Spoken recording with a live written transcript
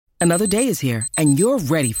Another day is here, and you're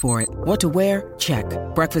ready for it. What to wear? Check.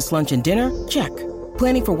 Breakfast, lunch, and dinner? Check.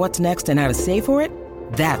 Planning for what's next and how to save for it?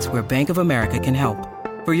 That's where Bank of America can help.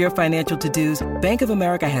 For your financial to-dos, Bank of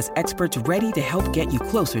America has experts ready to help get you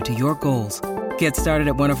closer to your goals. Get started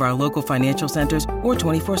at one of our local financial centers or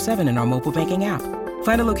 24/7 in our mobile banking app.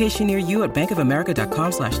 Find a location near you at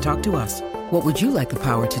bankofamerica.com/talktous. What would you like the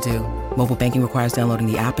power to do? Mobile banking requires downloading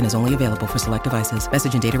the app and is only available for select devices.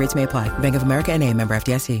 Message and data rates may apply. Bank of America N.A., member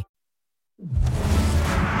FDIC.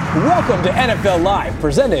 Welcome to NFL Live,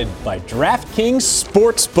 presented by DraftKings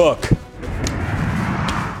Sportsbook.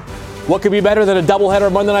 What could be better than a doubleheader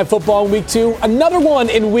of Monday Night Football in Week 2? Another one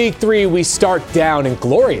in Week 3. We start down in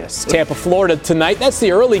glorious Tampa, Florida tonight. That's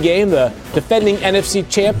the early game. The defending NFC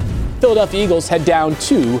champ Philadelphia Eagles head down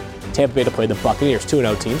to Tampa Bay to play the Buccaneers,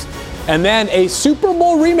 2-0 teams. And then a Super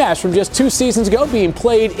Bowl rematch from just 2 seasons ago being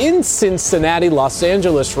played in Cincinnati. Los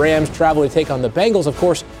Angeles Rams traveling to take on the Bengals. Of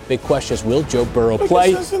course, big question is, will Joe Burrow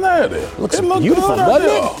play? Cincinnati. Looks beautiful, doesn't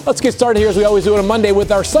it? Let's get started here as we always do on a Monday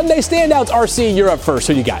with our Sunday standouts. RC, you're up first.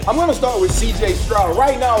 Who you got? I'm going to start with C.J. Stroud.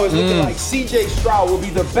 Right now it's looking like C.J. Stroud will be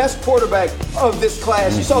the best quarterback of this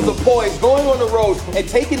class. You saw the boys going on the road and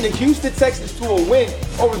taking the Houston Texans to a win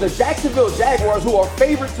over the Jacksonville Jaguars, who are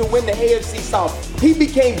favored to win the AFC South. He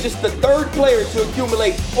became just the third player to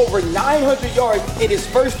accumulate over 900 yards in his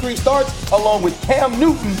first 3 starts, along with Cam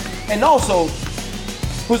Newton, and also,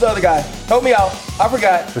 who's the other guy? Help me out. I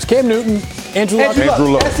forgot. It was Cam Newton, Andrew Luck.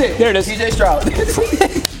 That's it. There it is. C.J. Stroud.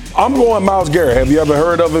 I'm going Myles Garrett. Have you ever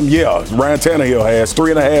heard of him? Yeah. Ryan Tannehill has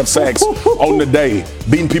 3.5 sacks on the day,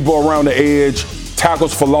 beating people around the edge,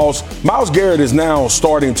 tackles for loss. Myles Garrett is now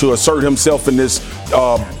starting to assert himself in this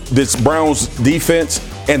Browns defense,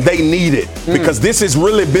 and they need it because this has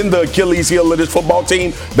really been the Achilles heel of this football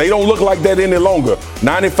team. They don't look like that any longer.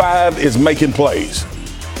 95 is making plays.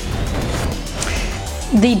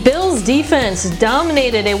 The Bills' defense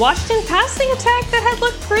dominated a Washington passing attack that had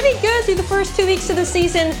looked pretty good through the first 2 weeks of the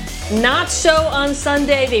season. Not so on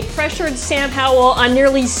Sunday. They pressured Sam Howell on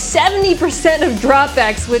nearly 70% of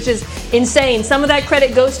dropbacks, which is insane. Some of that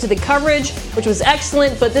credit goes to the coverage, which was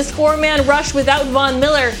excellent, but this 4-man rush without Von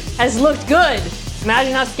Miller has looked good.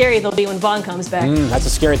 Imagine how scary they'll be when Von comes back. That's a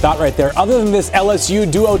scary thought right there. Other than this LSU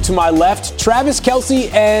duo to my left, Travis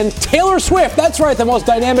Kelce and Taylor Swift. That's right, the most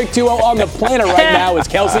dynamic duo on the planet right now is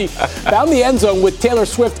Kelce. Found the end zone with Taylor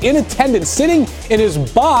Swift in attendance, sitting in his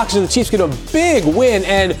box, and the Chiefs get a big win.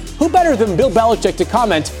 And who better than Bill Belichick to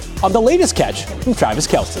comment on the latest catch from Travis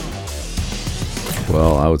Kelce?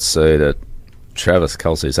 Well, I would say that Travis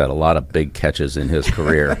Kelce's had a lot of big catches in his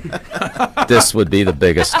career. This would be the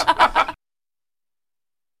biggest.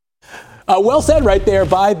 Well said right there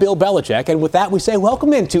by Bill Belichick. And with that, we say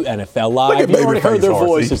welcome into NFL Live. You already heard their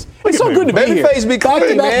voices. It's so good to be here. Babyface be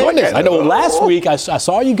clean, man. I know last week I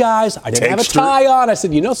saw you guys. I didn't have a tie on. I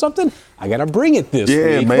said, you know something? I got to bring it this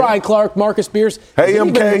week. Man. Ryan Clark, Marcus Spears. Hey,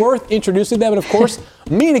 MK. Worth introducing them. And, of course,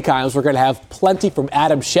 many times we're going to have plenty from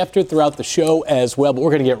Adam Schefter throughout the show as well. But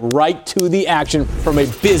we're going to get right to the action from a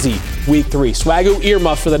busy Week 3. Swagoo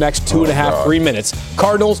earmuffs for the next 3 minutes.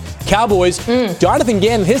 Cardinals, Cowboys, Jonathan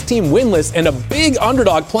Gannon, his team winless, and a big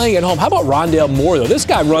underdog playing at home. How about Rondale Moore, though? This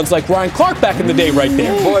guy runs like Ryan Clark back in the day right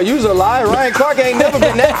there. Boy, you's a liar. Ryan Clark ain't never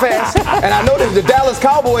been that fast. And I know that the Dallas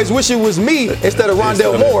Cowboys wish it was me instead of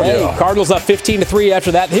Rondale Moore. Hey, Cardinals up 15-3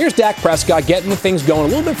 after that. Here's Dak Prescott getting the things going a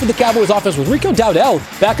little bit for the Cowboys offense with Rico Dowdell.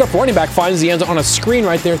 Backup running back finds the end zone on a screen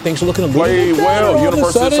right there. Things are looking a little bit better.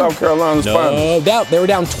 University of South Carolina's No doubt. They were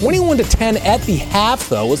down 21-10 at the half,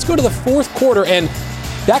 though. Let's go to the fourth quarter, and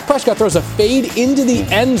Dak Prescott throws a fade into the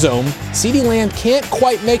end zone. CeeDee Lamb can't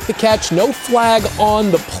quite make the catch. No flag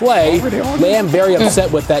on the play. Lamb very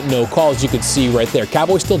upset with that no call, as you can see right there.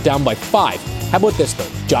 Cowboys still down by 5. How about this, though?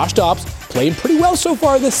 Josh Dobbs playing pretty well so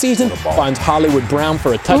far this season. Finds Hollywood Brown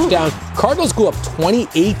for a touchdown. Cardinals go up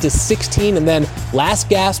 28-16, and then last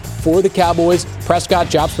gasp for the Cowboys.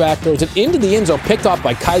 Prescott drops back, throws it into the end zone, picked off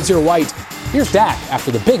by Kaiser White. Here's Dak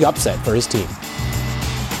after the big upset for his team.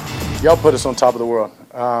 Y'all put us on top of the world.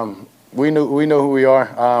 We know who we are,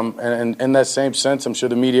 and in that same sense, I'm sure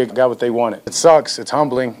the media got what they wanted. It sucks, it's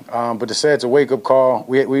humbling, but to say it's a wake-up call,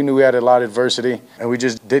 we knew we had a lot of adversity, and we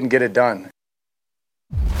just didn't get it done.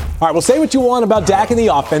 All right, well, say what you want about Dak and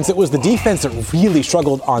the offense. It was the defense that really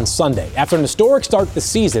struggled on Sunday. After an historic start to the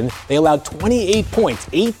season, they allowed 28 points,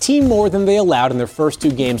 18 more than they allowed in their first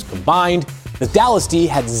 2 games combined. The Dallas D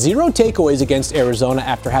had 0 takeaways against Arizona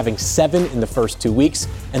after having 7 in the first 2 weeks,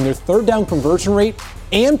 and their third down conversion rate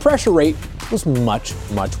and pressure rate was much,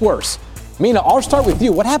 much worse. Mina, I'll start with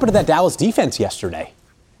you. What happened to that Dallas defense yesterday?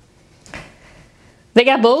 They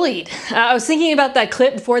got bullied. I was thinking about that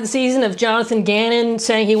clip before the season of Jonathan Gannon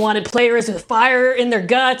saying he wanted players with fire in their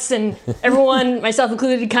guts, and everyone, myself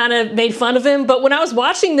included, kind of made fun of him. But when I was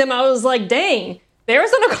watching them, I was like, dang, the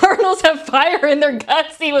Arizona Cardinals have fire in their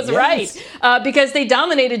guts. He was right. Because they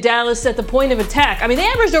dominated Dallas at the point of attack. I mean, they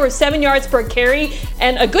averaged over 7 yards per carry,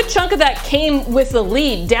 and a good chunk of that came with the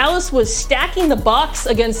lead. Dallas was stacking the box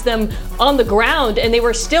against them on the ground, and they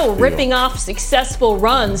were still ripping off successful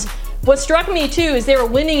runs. What struck me, too, is they were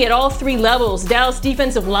winning at all three levels. Dallas'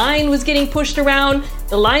 defensive line was getting pushed around.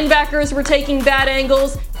 The linebackers were taking bad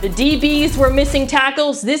angles. The DBs were missing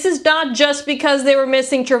tackles. This is not just because they were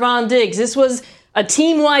missing Trevon Diggs. This was a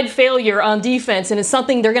team-wide failure on defense, and it's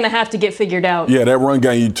something they're going to have to get figured out. Yeah, that run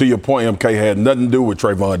game, to your point, MK, had nothing to do with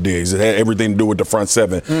Trevon Diggs. It had everything to do with the front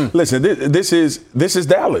seven. Listen, this is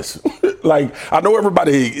Dallas. Like, I know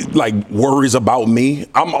everybody, worries about me.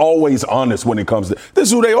 I'm always honest when it comes to – this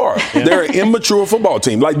is who they are. Yeah. They're an immature football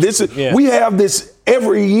team. Like, this is we have this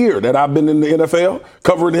every year that I've been in the NFL,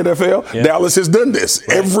 covering the NFL. Yeah. Dallas has done this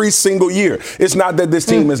every single year. It's not that this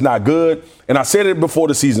team is not good. And I said it before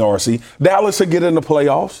the season, RC. Dallas will get in the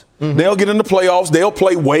playoffs. They'll get in the playoffs. They'll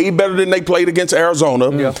play way better than they played against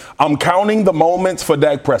Arizona. I'm counting the moments for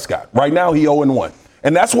Dak Prescott. Right now, he 0-1.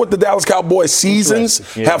 And that's what the Dallas Cowboys seasons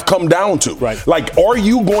have come down to. Right. Like, are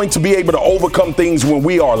you going to be able to overcome things when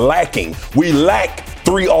we are lacking? We lack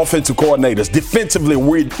 3 offensive coordinators. Defensively,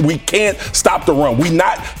 we can't stop the run. We're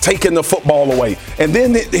not taking the football away. And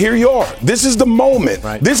then here you are. This is the moment.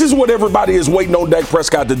 Right. This is what everybody is waiting on Dak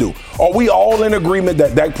Prescott to do. Are we all in agreement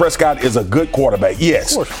that Dak Prescott is a good quarterback?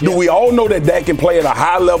 Yes. Do we all know that Dak can play at a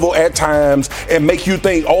high level at times and make you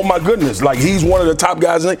think, oh, my goodness, like he's one of the top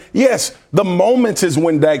guys in the – yes. The moment is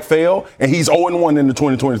when Dak fell, and he's 0-1 in the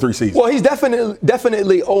 2023 season. Well, he's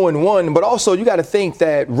definitely 0-1, but also you got to think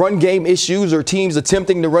that run game issues or teams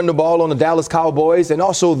attempting to run the ball on the Dallas Cowboys and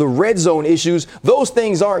also the red zone issues, those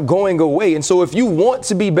things aren't going away. And so if you want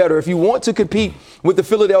to be better, if you want to compete with the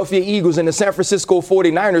Philadelphia Eagles and the San Francisco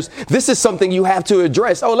 49ers, this is something you have to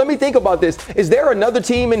address. Oh, let me think about this. Is there another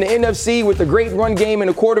team in the NFC with a great run game and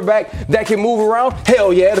a quarterback that can move around?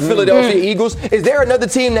 Hell yeah, the Philadelphia Eagles. Is there another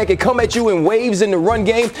team that can come at you in waves in the run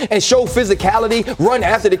game and show physicality, run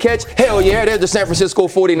after the catch? Hell yeah, they're the San Francisco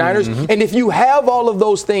 49ers. And if you have all of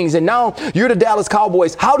those things and now you're the Dallas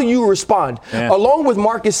Cowboys, how do you respond? Along with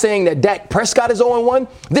Marcus saying that Dak Prescott is 0-1,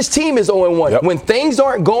 this team is 0-1. When things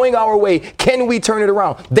aren't going our way, can we turn it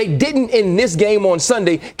around? They didn't in this game on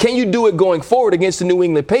Sunday. Can you do it going forward against the New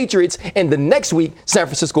England Patriots and the next week, San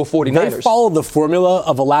Francisco 49ers? They followed the formula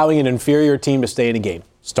of allowing an inferior team to stay in a game.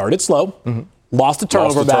 Started slow. Lost the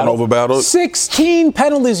turnover battle. 16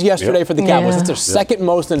 penalties yesterday for the Cowboys. That's their second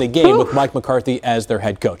most in the game with Mike McCarthy as their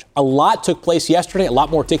head coach. A lot took place yesterday, a lot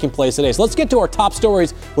more taking place today. So let's get to our top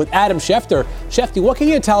stories with Adam Schefter. Shefty, what can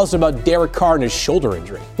you tell us about Derek Carr and his shoulder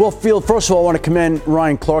injury? Well, Field, first of all, I want to commend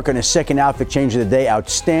Ryan Clark on his second outfit change of the day.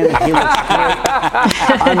 Outstanding. He looks great.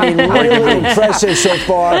 I mean, really impressive so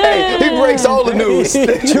far. Hey, he breaks all the news.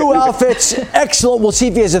 2 outfits, excellent. We'll see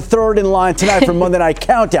if he has a third in line tonight for Monday Night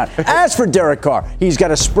Countdown. As for Derek Carr, he's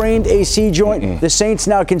got a sprained AC joint. The Saints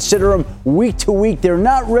now consider him week to week. They're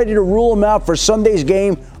not ready to rule him out for Sunday's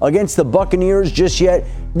game against the Buccaneers just yet.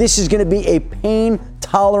 This is going to be a pain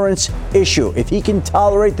tolerance issue. If he can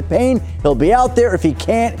tolerate the pain, he'll be out there. If he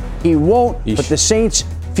can't, he won't. But the Saints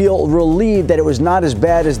feel relieved that it was not as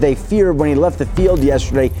bad as they feared when he left the field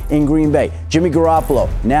yesterday in Green Bay. Jimmy Garoppolo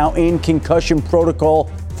now in concussion protocol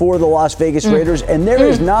for the Las Vegas Raiders. And there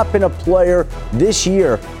has not been a player this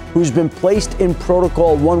year who's been placed in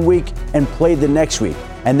protocol 1 week and played the next week.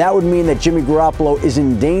 And that would mean that Jimmy Garoppolo is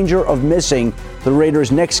in danger of missing the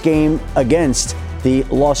Raiders' next game against the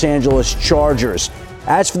Los Angeles Chargers.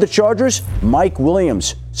 As for the Chargers, Mike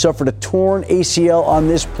Williams suffered a torn ACL on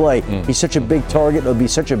this play. He's such a big target. It'll be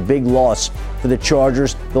such a big loss for the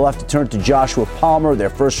Chargers. They'll have to turn to Joshua Palmer, their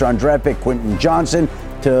first-round draft pick, Quentin Johnson,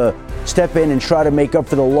 to step in and try to make up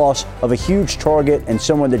for the loss of a huge target and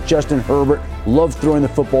someone that Justin Herbert loved throwing the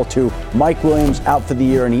football to. Mike Williams out for the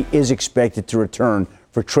year, and he is expected to return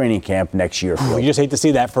for training camp next year. You just hate to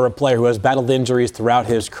see that for a player who has battled injuries throughout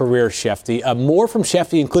his career, Shefty. More from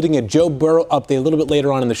Shefty, including a Joe Burrow update a little bit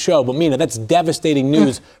later on in the show. But, Mina, that's devastating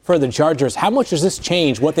news for the Chargers. How much does this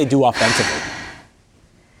change what they do offensively?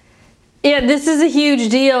 Yeah, this is a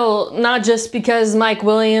huge deal, not just because Mike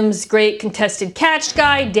Williams, great contested catch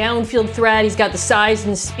guy, downfield threat, he's got the size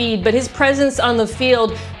and speed, but his presence on the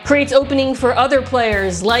field creates opening for other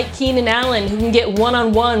players like Keenan Allen, who can get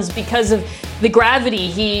one-on-ones because of the gravity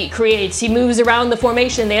he creates. He moves around the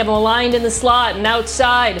formation. They have him aligned in the slot and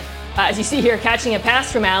outside. As you see here, catching a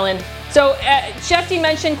pass from Allen. So, Shefty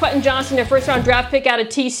mentioned Quentin Johnson, their first-round draft pick out of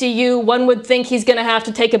TCU. One would think he's going to have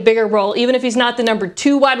to take a bigger role, even if he's not the number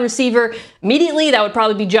 2 wide receiver. Immediately, that would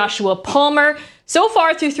probably be Joshua Palmer. So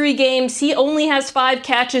far through 3 games, he only has 5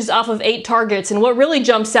 catches off of 8 targets. And what really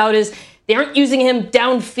jumps out is they aren't using him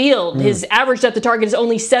downfield. His average depth of target is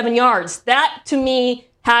only 7 yards. That, to me,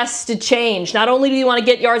 has to change. Not only do you want to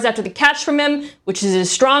get yards after the catch from him, which is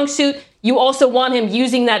his strong suit, you also want him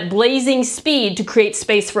using that blazing speed to create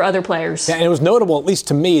space for other players. Yeah, and it was notable, at least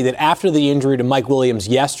to me, that after the injury to Mike Williams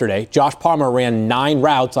yesterday, Josh Palmer ran 9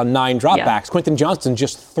 routes on 9 dropbacks. Yeah. Quentin Johnston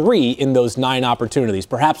just 3 in those 9 opportunities.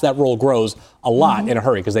 Perhaps that role grows a lot in a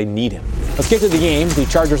hurry because they need him. Let's get to the game. The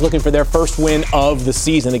Chargers looking for their first win of the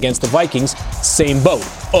season against the Vikings. Same boat,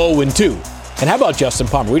 0-2. And how about Justin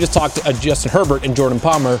Palmer? We just talked to Justin Herbert and Jordan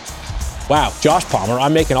Palmer. Wow, Josh Palmer.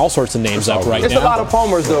 I'm making all sorts of names up right now. It's a lot of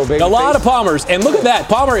Palmers, though, baby. A lot of Palmers. And look at that.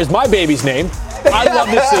 Palmer is my baby's name. I'd love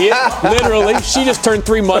to see it. Literally. She just turned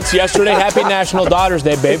 3 months yesterday. Happy National Daughter's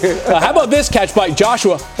Day, babe. How about this catch by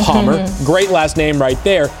Joshua Palmer? Great last name right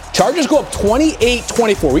there. Chargers go up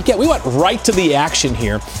 28-24. We went right to the action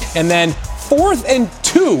here. And then 4th and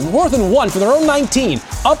 1 from their own 19.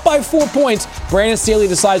 Up by 4 points. Brandon Staley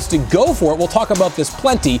decides to go for it. We'll talk about this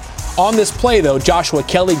plenty. On this play, though, Joshua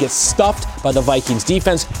Kelly gets stuffed by the Vikings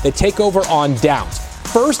defense. They take over on downs.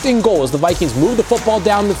 1st and goal as the Vikings move the football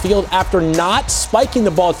down the field after not spiking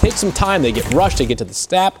the ball. It takes some time. They get rushed. They get to the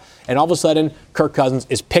snap. And all of a sudden, Kirk Cousins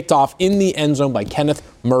is picked off in the end zone by Kenneth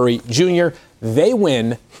Murray Jr. They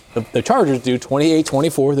win. The Chargers do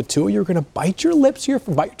 28-24. The two of you are going to bite your lips here,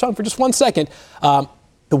 bite your tongue for just 1 second.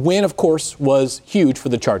 The win, of course, was huge for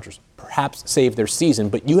the Chargers. Perhaps save their season,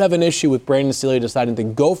 but you have an issue with Brandon Staley deciding to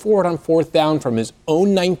go for it on 4th down from his own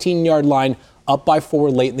 19-yard line, up by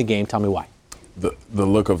 4 late in the game. Tell me why. The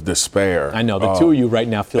look of despair. I know the two of you right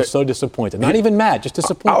now feel so disappointed. Not even mad, just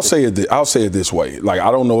disappointed. I'll say it this way. Like,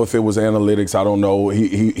 I don't know if it was analytics. I don't know.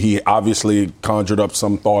 He obviously conjured up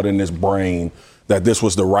some thought in his brain that this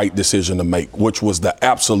was the right decision to make, which was the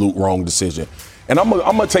absolute wrong decision. And I'm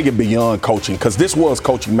gonna take it beyond coaching, because this was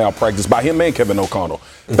coaching malpractice by him and Kevin O'Connell.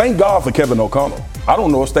 Thank God for Kevin O'Connell. I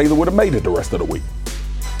don't know if Staley would have made it the rest of the week.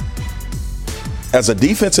 As a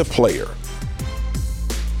defensive player,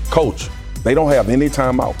 coach, they don't have any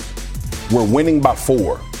timeouts. We're winning by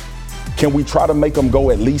 4. Can we try to make them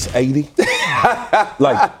go at least 80?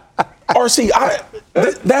 Like, RC,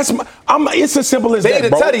 it's as simple as that,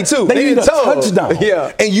 bro. They need a tutty, too. They need a touchdown.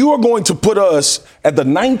 Yeah. And you are going to put us at the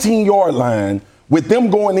 19-yard line with them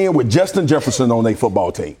going in with Justin Jefferson on their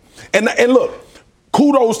football team. And look,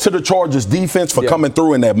 kudos to the Chargers defense for coming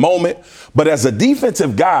through in that moment. But as a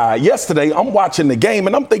defensive guy, yesterday I'm watching the game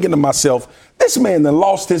and I'm thinking to myself, this man done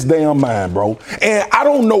lost his damn mind, bro. And I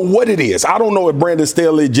don't know what it is. I don't know if Brandon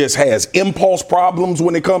Staley just has impulse problems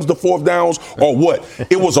when it comes to 4th downs or what.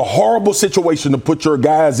 It was a horrible situation to put your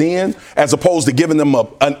guys in as opposed to giving them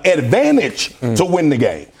an advantage to win the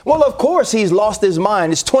game. Well, of course he's lost his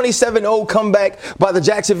mind. It's 27-0 comeback by the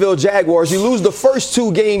Jacksonville Jaguars. You lose the first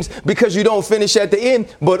 2 games because you don't finish at the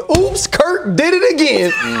end. But oops, Kirk did it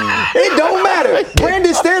again. It don't matter.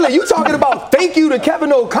 Brandon Staley, you talking about thank you to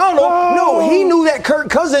Kevin O'Connell. No, he knew that Kirk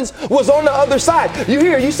Cousins was on the other side.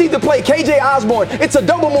 You see the play, KJ Osborne. It's a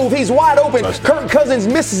double move. He's wide open. Kirk Cousins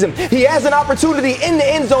misses him. He has an opportunity in the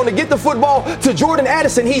end zone to get the football to Jordan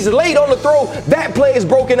Addison. He's late on the throw. That play is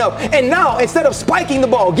broken up. And now, instead of spiking the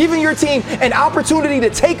ball, giving your team an opportunity to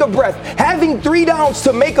take a breath, having 3 downs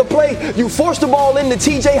to make a play, you force the ball into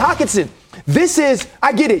TJ Hockenson. This is,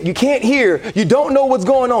 I get it, you can't hear, you don't know what's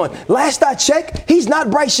going on. Last I checked, he's not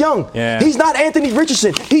Bryce Young. Yeah. He's not Anthony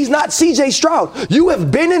Richardson. He's not CJ Stroud. You have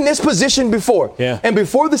been in this position before. Yeah. And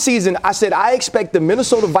before the season, I said I expect the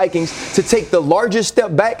Minnesota Vikings to take the largest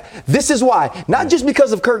step back. This is why. Not just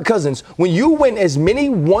because of Kirk Cousins. When you win as many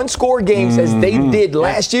one-score games as they did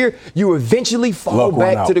last year, you eventually fall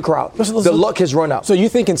back to the crowd. The luck has run out. So you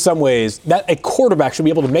think in some ways that a quarterback should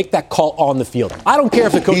be able to make that call on the field. I don't care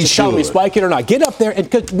if the coach is telling me spike it or not. Get up there,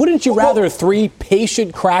 and wouldn't you rather 3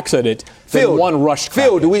 patient cracks at it than 1 rushed crack?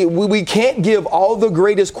 Field, we can't give all the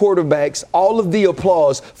greatest quarterbacks all of the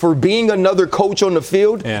applause for being another coach on the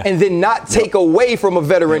field and then not take away from a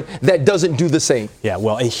veteran that doesn't do the same. Yeah,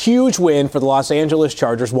 well, a huge win for the Los Angeles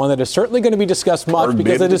Chargers, one that is certainly going to be discussed much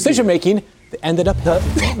because the decision-making ended up,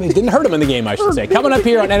 it didn't hurt him in the game, I should say. Coming up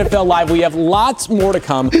here on NFL Live, we have lots more to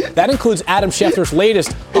come. That includes Adam Schefter's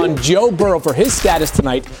latest on Joe Burrow for his status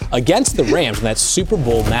tonight against the Rams in that Super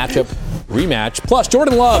Bowl matchup. rematch. Plus,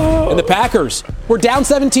 Jordan Love and the Packers were down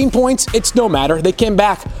 17 points. It's no matter. They came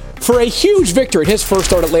back for a huge victory in his first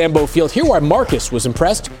start at Lambeau Field. Here why Marcus was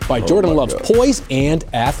impressed by Jordan Love's poise and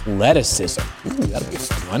athleticism. Ooh, that'll be a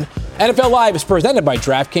fun one. NFL Live is presented by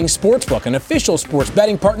DraftKings Sportsbook, an official sports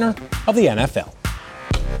betting partner of the NFL.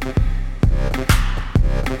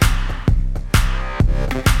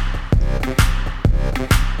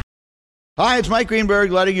 Hi, it's Mike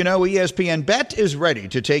Greenberg letting you know ESPN Bet is ready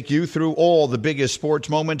to take you through all the biggest sports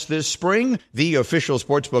moments this spring. The official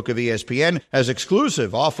sportsbook of ESPN has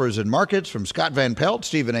exclusive offers and markets from Scott Van Pelt,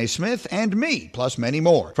 Stephen A. Smith, and me, plus many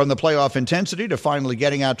more. From the playoff intensity to finally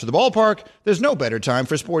getting out to the ballpark, there's no better time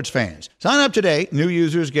for sports fans. Sign up today. New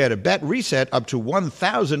users get a bet reset up to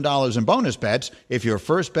 $1,000 in bonus bets if your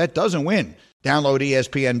first bet doesn't win. Download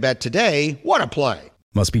ESPN Bet today. What a play.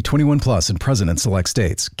 Must be 21 plus and present in select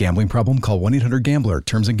states. Gambling problem? Call 1-800-GAMBLER.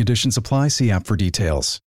 Terms and conditions apply. See app for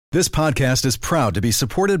details. This podcast is proud to be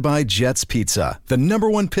supported by Jets Pizza, the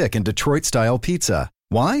 #1 pick in Detroit-style pizza.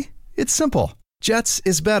 Why? It's simple. Jets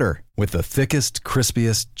is better. With the thickest,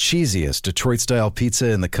 crispiest, cheesiest Detroit-style pizza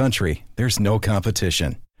in the country, there's no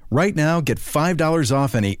competition. Right now, get $5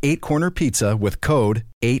 off any 8-corner pizza with code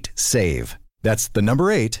 8SAVE. That's the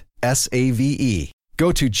number 8, S-A-V-E.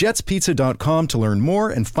 Go to jetspizza.com to learn more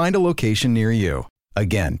and find a location near you.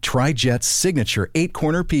 Again, try Jet's signature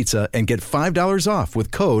 8-corner pizza and get $5 off with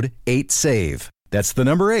code 8SAVE. That's the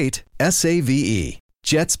number 8, S-A-V-E.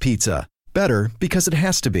 Jet's Pizza. Better because it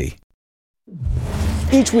has to be.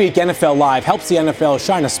 Each week, NFL Live helps the NFL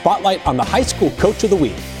shine a spotlight on the high school coach of the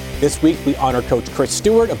week. This week, we honor Coach Chris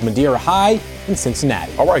Stewart of Madeira High in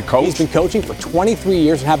Cincinnati. All right, Coach. He's been coaching for 23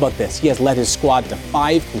 years, and how about this? He has led his squad to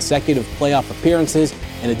 5 consecutive playoff appearances.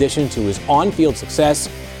 In addition to his on-field success,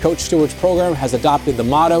 Coach Stewart's program has adopted the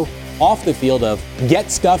motto off the field of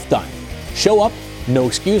get stuff done. Show up, no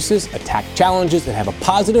excuses, attack challenges, and have a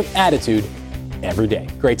positive attitude every day.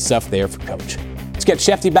 Great stuff there for Coach. Let's get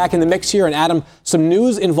Shefty back in the mix here. And Adam, some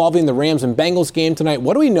news involving the Rams and Bengals game tonight.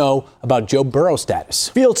 What do we know about Joe Burrow's status?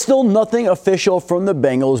 Field, still nothing official from the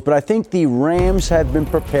Bengals, but I think the Rams have been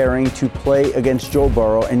preparing to play against Joe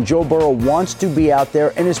Burrow, and Joe Burrow wants to be out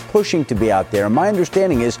there and is pushing to be out there. And my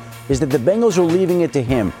understanding is that the Bengals are leaving it to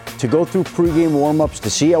him to go through pregame warmups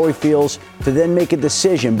to see how he feels, to then make a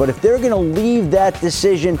decision. But if they're going to leave that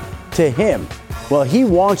decision to him, well, he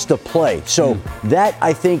wants to play. So that,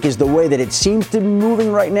 I think, is the way that it seems to be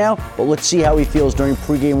moving right now. But let's see how he feels during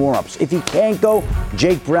pregame warmups. If he can't go,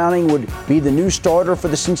 Jake Browning would be the new starter for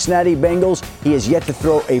the Cincinnati Bengals. He has yet to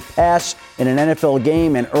throw a pass in an NFL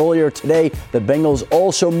game. And earlier today, the Bengals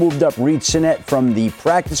also moved up Reed Sinnett from the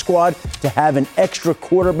practice squad to have an extra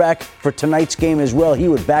quarterback for tonight's game as well. He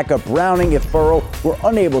would back up Browning if Burrow were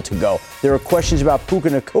unable to go. There are questions about Puka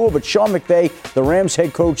Nacua, but Sean McVay, the Rams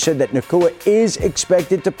head coach, said that Nacua is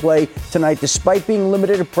expected to play tonight despite being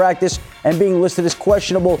limited to practice and being listed as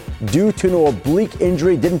questionable due to an oblique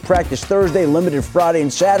injury. Didn't practice Thursday, limited Friday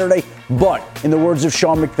and Saturday. But in the words of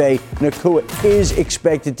Sean McVay, Nacua is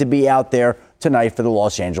expected to be out there tonight for the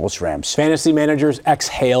Los Angeles Rams. Fantasy managers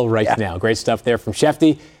exhale right now. Great stuff there from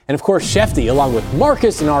Shefty. And of course, Shefty, along with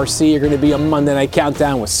Marcus and RC, are going to be a Monday Night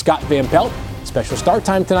Countdown with Scott Van Pelt. Special start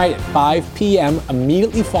time tonight at 5 p.m.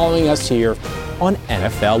 immediately following us here on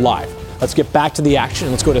NFL Live. Let's get back to the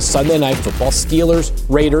action. Let's go to Sunday Night Football. Steelers,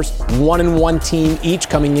 Raiders, 1-1 team each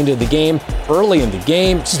coming into the game. Late in the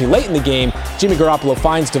game, Jimmy Garoppolo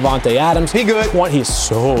finds Devontae Adams. He good. He's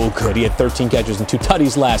so good. He had 13 catches and 2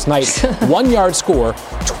 tutties last night. 1-yard score,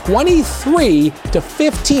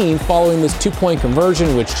 23-15 following this 2-point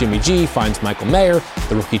conversion, which Jimmy G finds Michael Mayer,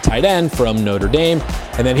 the rookie tight end from Notre Dame.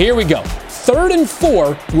 And then here we go. 3rd and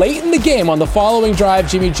 4, late in the game on the following drive,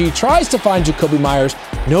 Jimmy G tries to find Jacoby Myers.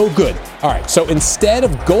 No good. All right, so instead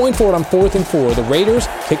of going for it on 4th and 4, the Raiders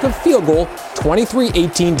kick a field goal,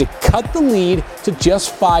 23-18, to cut the lead to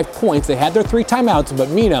just 5 points. They had their 3 timeouts, but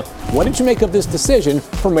Mina, what did you make of this decision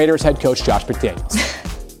from Raiders head coach Josh McDaniels?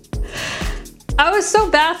 I was so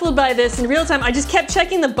baffled by this in real time. I just kept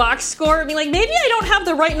checking the box score. I mean, maybe I don't have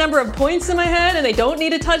the right number of points in my head and they don't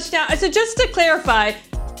need a touchdown. So just to clarify,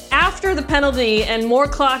 after the penalty and more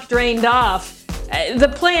clock drained off,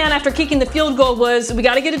 the plan after kicking the field goal was we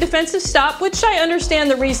got to get a defensive stop, which I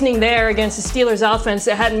understand the reasoning there against the Steelers offense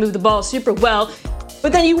that hadn't moved the ball super well.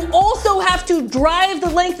 But then you also have to drive the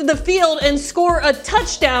length of the field and score a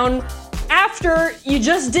touchdown after you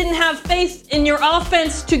just didn't have faith in your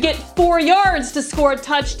offense to get 4 yards to score a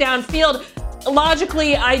touchdown field.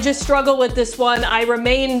 Logically, I just struggle with this one. I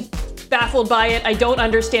remain baffled by it. I don't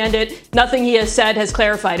understand it. Nothing he has said has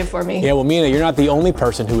clarified it for me. Yeah, well, Mina, you're not the only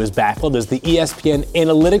person who is baffled. As the ESPN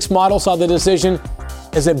analytics model saw the decision,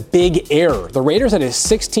 is a big error. The Raiders had a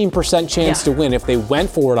 16% chance to win if they went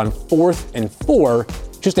for it on 4th and 4,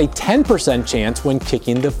 just a 10% chance when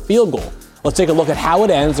kicking the field goal. Let's take a look at how it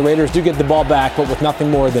ends. The Raiders do get the ball back, but with nothing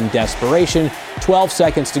more than desperation. 12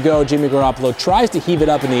 seconds to go. Jimmy Garoppolo tries to heave it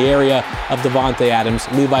up in the area of Davante Adams.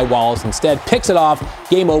 Levi Wallace instead picks it off.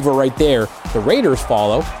 Game over right there. The Raiders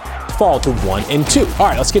fall to 1-2. All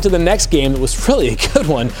right, let's get to the next game that was really a good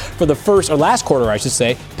one for the last quarter, I should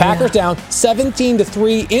say. Packers down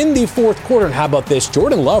 17-3 in the fourth quarter. And how about this?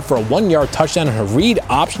 Jordan Love for a 1-yard touchdown and a read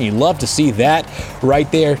option. You love to see that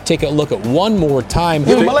right there. Take a look at one more time.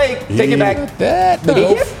 Give him a leg. Take it back.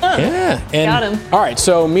 And, got him. All right,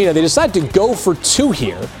 so Mina, they decided to go for 2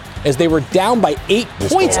 here as they were down by 8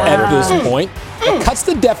 points at this point. It cuts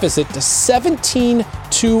the deficit to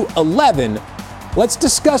 17-11. Let's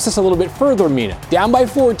discuss this a little bit further, Mina. Down by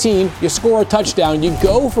 14, you score a touchdown, you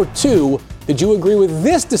go for 2. Did you agree with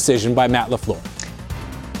this decision by Matt LaFleur?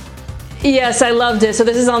 Yes, I loved it. So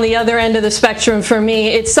this is on the other end of the spectrum for me.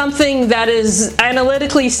 It's something that is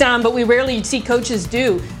analytically sound, but we rarely see coaches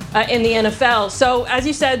do in the NFL. So as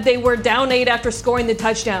you said, they were down 8 after scoring the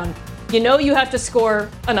touchdown. You know you have to score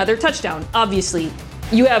another touchdown, obviously.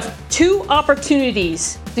 You have 2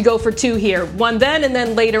 opportunities to go for 2 here. One then, and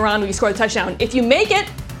then later on when you score the touchdown. If you make it,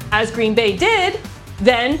 as Green Bay did,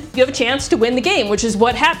 then you have a chance to win the game, which is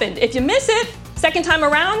what happened. If you miss it, second time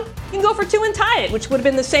around, you can go for 2 and tie it, which would have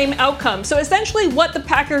been the same outcome. So essentially what the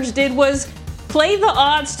Packers did was play the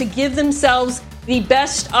odds to give themselves the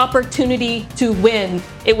best opportunity to win.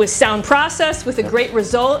 It was sound process with a great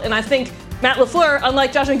result, and I think Matt LaFleur,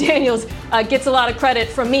 unlike Josh McDaniels, gets a lot of credit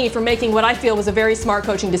from me for making what I feel was a very smart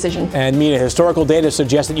coaching decision. And Mina, historical data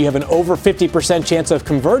suggests that you have an over 50% chance of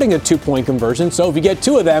converting a 2-point conversion. So if you get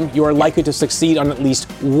 2 of them, you are likely to succeed on at least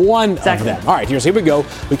 1 of them. All right, here we go.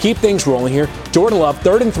 We keep things rolling here. Jordan Love,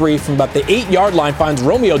 3rd and 3 from about the 8-yard line, finds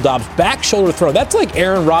Romeo Doubs back shoulder throw. That's like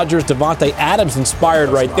Aaron Rodgers, Davante Adams inspired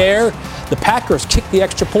right there. The Packers kick the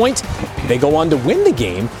extra point. They go on to win the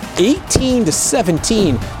game,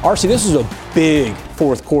 18-17. RC, this is a big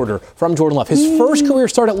fourth quarter from Jordan Love. His first career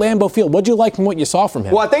start at Lambeau Field. What'd you like from what you saw from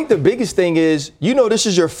him? Well, I think the biggest thing is, this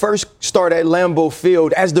is your first start at Lambeau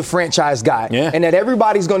Field as the franchise guy. Yeah. And that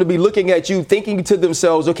everybody's going to be looking at you thinking to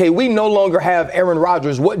themselves, okay, we no longer have Aaron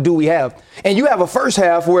Rodgers. What do we have? And you have a first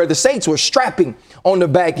half where the Saints were strapping on the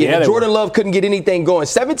back end. And Jordan Love couldn't get anything going.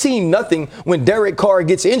 17-0 when Derek Carr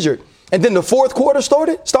gets injured. And then the fourth quarter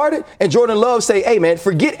started, and Jordan Love say, hey, man,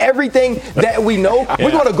 forget everything that we know.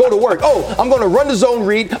 We're going to go to work. Oh, I'm going to run the zone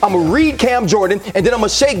read. I'm going to read Cam Jordan, and then I'm going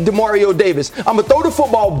to shake DeMario Davis. I'm going to throw the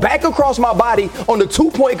football back across my body on the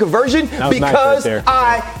 2-point conversion because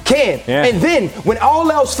I can. Yeah. And then when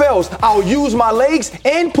all else fails, I'll use my legs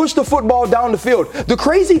and push the football down the field. The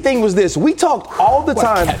crazy thing was this. We talked all the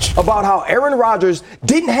time about how Aaron Rodgers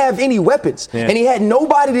didn't have any weapons, and he had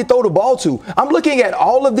nobody to throw the ball to. I'm looking at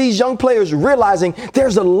all of these young players realizing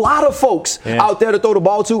there's a lot of folks out there to throw the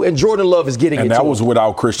ball to, and Jordan Love is getting it. And that was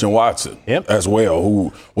without Christian Watson as well,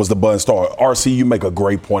 who was the buzz star. RC, you make a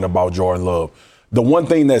great point about Jordan Love. The one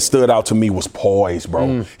thing that stood out to me was poise,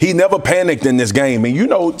 bro. He never panicked in this game.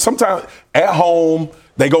 And sometimes at home,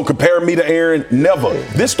 they go compare me to Aaron. Never.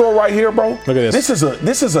 This throw right here, bro. Look at this.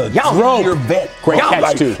 This is a throw. Great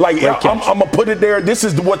catch, too. I'm going to put it there. This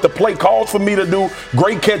is what the play calls for me to do.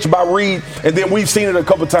 Great catch by Reed. And then we've seen it a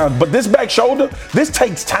couple times. But this back shoulder, this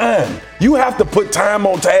takes time. You have to put time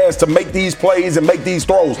on task to make these plays and make these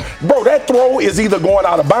throws. Bro, that throw is either going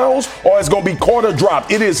out of bounds or it's going to be caught or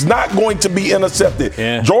dropped. It is not going to be intercepted.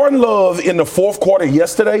 Yeah. Jordan Love in the fourth quarter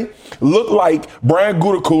yesterday looked like Brian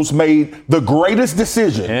Gutekunst made the greatest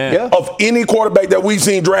decision of any quarterback that we've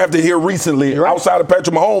seen drafted here recently outside of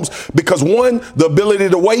Patrick Mahomes, because one, the ability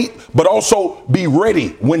to wait, but also be ready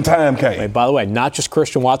when time came. Wait, by the way, not just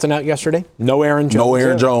Christian Watson out yesterday. No Aaron Jones. No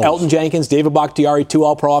Aaron Jones. Elton Jenkins, David Bakhtiari, 2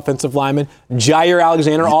 All-Pro offensive linemen. Jair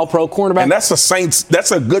Alexander, All-Pro cornerback. And that's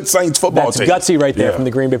a good Saints football team. That's gutsy right there from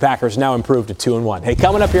the Green Bay Packers, now improved to 2-1. Hey,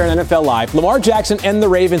 coming up here on NFL Live, Lamar Jackson and the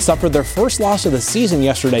Ravens suffered their first loss of the season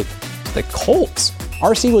yesterday to the Colts.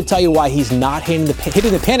 RC will tell you why he's not hitting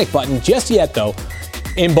the panic button just yet, though,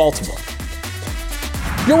 in Baltimore.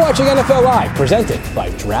 You're watching NFL Live, presented by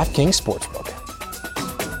DraftKings Sportsbook.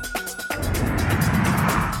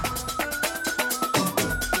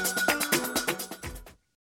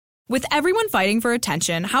 With everyone fighting for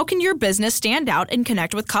attention, how can your business stand out and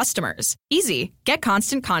connect with customers? Easy. Get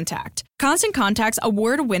Constant Contact. Constant Contact's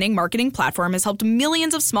award-winning marketing platform has helped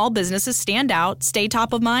millions of small businesses stand out, stay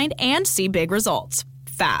top of mind, and see big results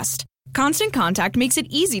fast. Constant Contact makes it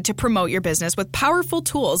easy to promote your business with powerful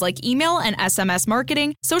tools like email and SMS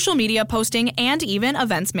marketing, social media posting, and even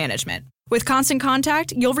events management. With Constant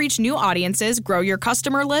Contact, you'll reach new audiences, grow your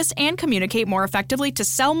customer list, and communicate more effectively to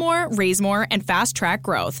sell more, raise more, and fast-track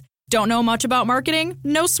growth. Don't know much about marketing?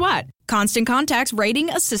 No sweat. Constant Contact's writing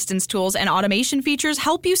assistance tools and automation features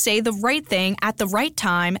help you say the right thing at the right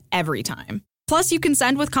time, every time. Plus, you can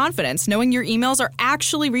send with confidence, knowing your emails are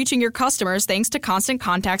actually reaching your customers thanks to Constant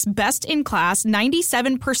Contact's best-in-class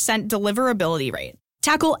 97% deliverability rate.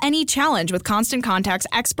 Tackle any challenge with Constant Contact's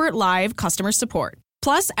expert live customer support.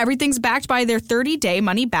 Plus, everything's backed by their 30-day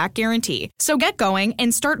money-back guarantee. So get going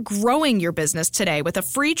and start growing your business today with a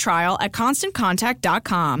free trial at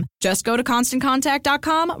ConstantContact.com. Just go to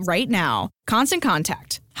ConstantContact.com right now. Constant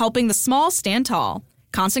Contact, helping the small stand tall.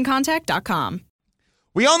 ConstantContact.com.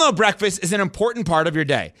 We all know breakfast is an important part of your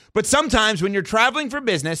day, but sometimes when you're traveling for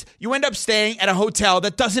business, you end up staying at a hotel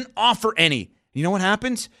that doesn't offer any. You know what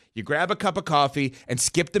happens? You grab a cup of coffee and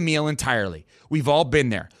skip the meal entirely. We've all been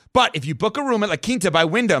there. But if you book a room at La Quinta by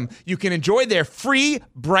Wyndham, you can enjoy their free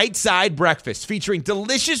Bright Side breakfast featuring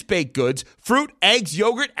delicious baked goods, fruit, eggs,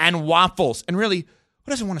 yogurt, and waffles. And really, who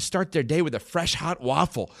doesn't want to start their day with a fresh, hot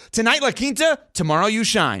waffle? Tonight, La Quinta, tomorrow you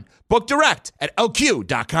shine. Book direct at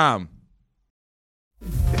LQ.com.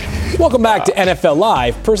 Welcome back to NFL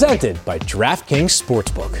Live, presented by DraftKings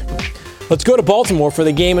Sportsbook. Let's go to Baltimore for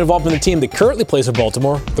the game involving the team that currently plays in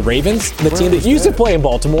Baltimore, the Ravens, and the team that used to play in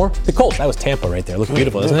Baltimore, the Colts. That was Tampa right there. Looks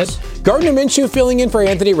beautiful, doesn't it? Gardner Minshew filling in for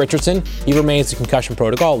Anthony Richardson. He remains in concussion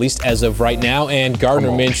protocol, at least as of right now. And Gardner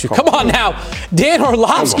Minshew, come on now. Dan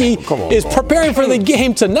Orlovsky is preparing for the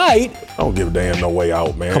game tonight. I don't give a damn no way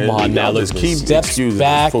out, man. Come on now. Let's keep steps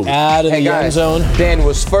back out of the end zone. Dan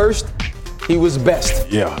was first. He was best.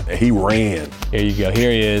 Yeah, he ran. Here you go.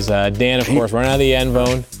 Here he is. Dan, of course, running out of the end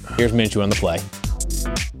zone. Here's Minshew on the play.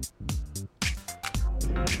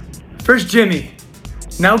 First Jimmy,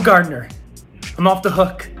 now Gardner. I'm off the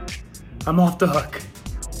hook. I'm off the hook.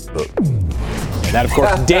 And that, of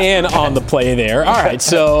course, Dan on the play there. All right,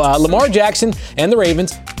 so Lamar Jackson and the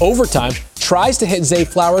Ravens, overtime, tries to hit Zay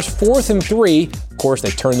Flowers, 4th and 3. Of course, they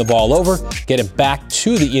turn the ball over, get it back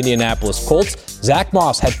to the Indianapolis Colts. Zach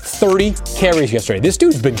Moss had 30 carries yesterday. This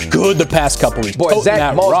dude's been good the past couple weeks. Boy,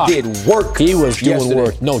 Zach Moss did work. He was doing yesterday.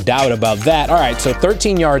 work, no doubt about that. All right, so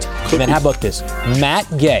 13 yards. And then how about this? Matt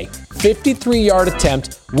Gay, 53-yard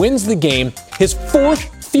attempt, wins the game. His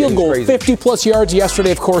 4th field goal, 50-plus yards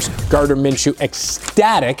yesterday. Of course, Gardner Minshew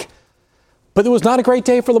ecstatic. But it was not a great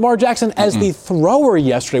day for Lamar Jackson as the thrower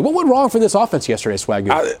yesterday. What went wrong for this offense yesterday,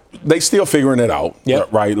 Swagger? They still figuring it out,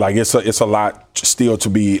 right? Like it's a lot still to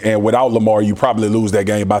be. And without Lamar, you probably lose that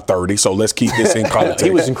game by 30. So let's keep this in context.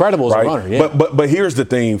 He was incredible as a runner. Yeah. But here's the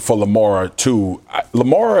thing for Lamar too.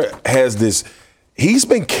 Lamar has this. He's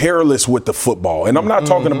been careless with the football, and I'm not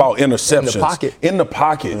talking about interceptions. In the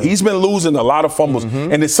pocket. He's been losing a lot of fumbles,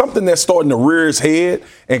 and it's something that's starting to rear his head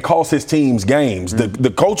and cost his teams games.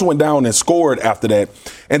 The coach went down and scored after that,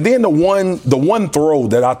 and then the one throw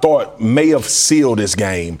that I thought may have sealed this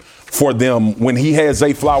game for them when he had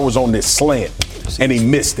Zay Flowers on this slant and he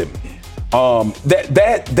missed him. This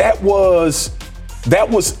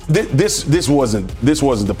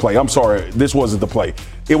wasn't the play. I'm sorry, this wasn't the play.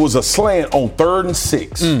 It was a slant on 3rd and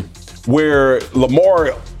 6 where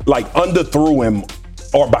Lamar underthrew him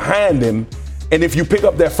or behind him. And if you pick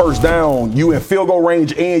up that first down, you in field goal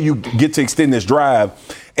range and you get to extend this drive.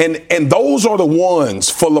 And those are the ones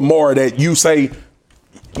for Lamar that you say,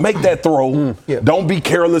 make that throw. Don't be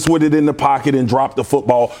careless with it in the pocket and drop the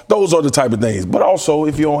football. Those are the type of things. But also,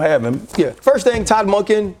 if you don't have him. First thing, Todd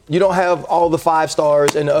Monken, you don't have all the 5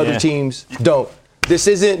 stars and the other teams don't. This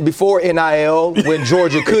isn't before NIL when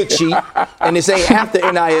Georgia could cheat, and this ain't after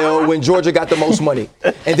NIL when Georgia got the most money.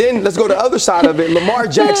 And then let's go to the other side of it. Lamar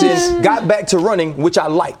Jackson got back to running, which I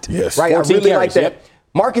liked. Yes. Right? I really like that. Yep.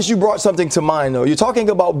 Marcus, you brought something to mind, though. You're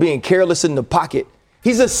talking about being careless in the pocket.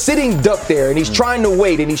 He's a sitting duck there, and he's trying to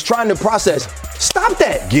wait, and he's trying to process. Stop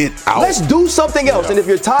that. Get out. Let's do something else. And if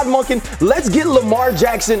you're Todd Monken, let's get Lamar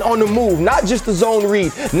Jackson on the move, not just the zone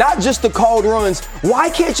read, not just the called runs. Why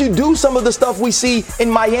can't you do some of the stuff we see in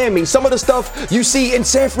Miami, some of the stuff you see in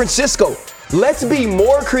San Francisco? Let's be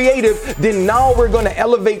more creative than now we're going to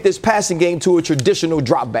elevate this passing game to a traditional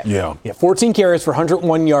drop back. Yeah, 14 carries for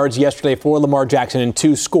 101 yards yesterday for Lamar Jackson and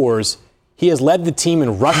 2 scores. He has led the team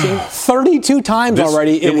in rushing 32 times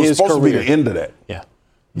already in his career. It was supposed to be the end of that. Yeah.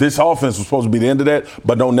 This offense was supposed to be the end of that,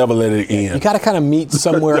 but don't never let it end. You got to kind of meet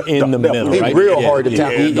somewhere in the middle, right? It's real hard to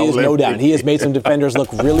tackle. He is no doubt. He has made some defenders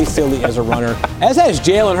look really silly as a runner, as has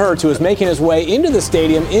Jalen Hurts, who is making his way into the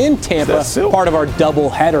stadium in Tampa, part of our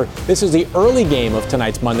doubleheader. This is the early game of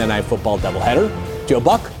tonight's Monday Night Football doubleheader. Joe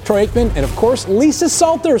Buck, Troy Aikman, and of course, Lisa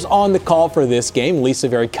Salters on the call for this game. Lisa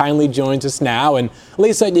very kindly joins us now. And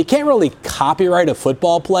Lisa, you can't really copyright a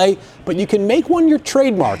football play, but you can make one your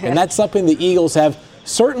trademark, and that's something the Eagles have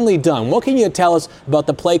certainly done. What can you tell us about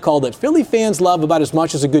the play call that Philly fans love about as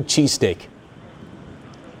much as a good cheesesteak?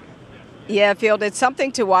 Yeah, Field, it's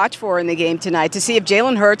something to watch for in the game tonight to see if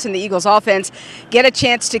Jalen Hurts and the Eagles offense get a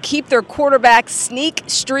chance to keep their quarterback sneak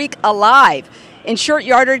streak alive. In short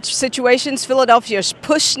yardage situations, Philadelphia's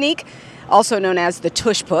push sneak, also known as the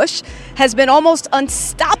tush push, has been almost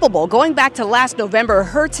unstoppable. Going back to last November,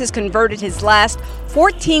 Hurts has converted his last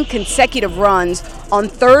 14 consecutive runs on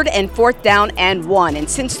 3rd and 4th down and 1. And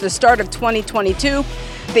since the start of 2022,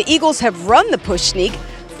 the Eagles have run the push sneak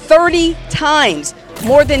 30 times,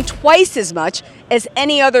 more than twice as much as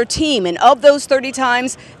any other team. And of those 30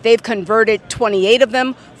 times, they've converted 28 of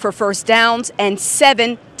them for first downs and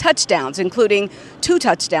 7 touchdowns, including 2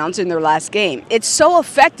 touchdowns in their last game. It's so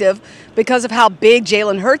effective because of how big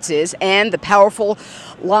Jalen Hurts is and the powerful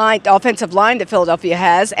offensive line that Philadelphia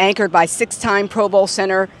has, anchored by 6-time Pro Bowl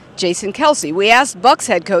center Jason Kelce. We asked Bucs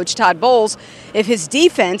head coach Todd Bowles if his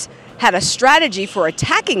defense had a strategy for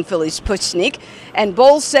attacking Philly's push sneak, and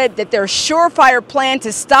Bowles said that their surefire plan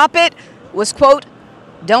to stop it was, quote,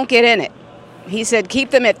 don't get in it. He said keep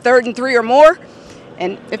them at 3rd and 3 or more,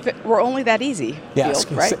 and if it were only that easy. Yes,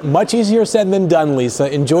 Field, right? Much easier said than done,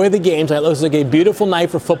 Lisa. Enjoy the games. It looks like a beautiful night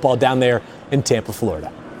for football down there in Tampa,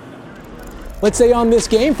 Florida. Let's say on this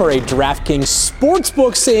game for a DraftKings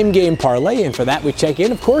Sportsbook same-game parlay, and for that we check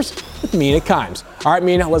in, of course, with Mina Kimes. All right,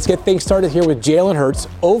 Mina, let's get things started here with Jalen Hurts.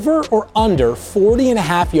 Over or under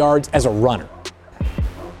 40.5 yards as a runner?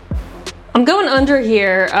 I'm going under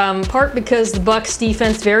here, part because the Bucs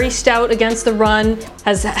defense, very stout against the run,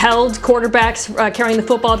 has held quarterbacks carrying the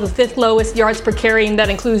football to the 5th lowest yards per carry, and that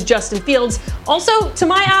includes Justin Fields. Also, to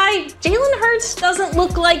my eye, Jalen Hurts doesn't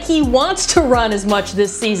look like he wants to run as much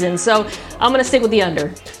this season, so I'm going to stick with the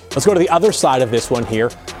under. Let's go to the other side of this one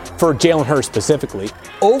here for Jalen Hurts specifically.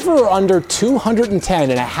 Over or under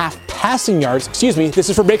 210.5 passing yards. Excuse me, this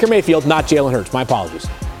is for Baker Mayfield, not Jalen Hurts. My apologies.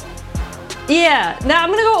 Yeah, now I'm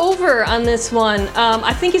going to go over on this one.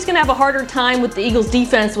 I think he's going to have a harder time with the Eagles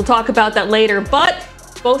defense. We'll talk about that later. But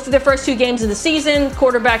both of their first 2 games of the season,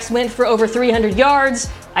 quarterbacks went for over 300 yards.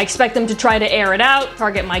 I expect them to try to air it out,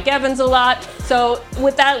 target Mike Evans a lot. So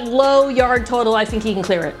with that low yard total, I think he can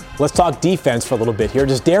clear it. Let's talk defense for a little bit here.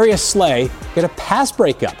 Does Darius Slay get a pass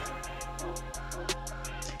breakup?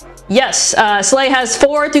 Yes, Slay has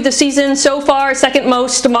 4 through the season so far, second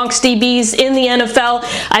most amongst DBs in the NFL.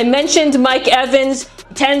 I mentioned Mike Evans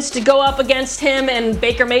tends to go up against him, and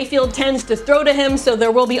Baker Mayfield tends to throw to him, so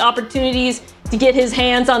there will be opportunities to get his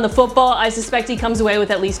hands on the football. I suspect he comes away with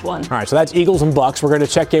at least 1. All right, so that's Eagles and Bucs. We're going to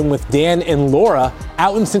check in with Dan and Laura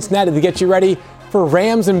out in Cincinnati to get you ready for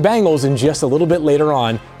Rams and Bengals in just a little bit later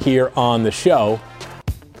on here on the show.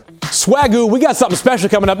 Swagoo, we got something special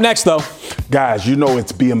coming up next, though. Guys, you know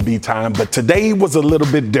it's B&B time, but today was a little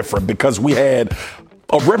bit different because we had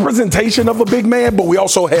a representation of a big man, but we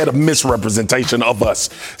also had a misrepresentation of us.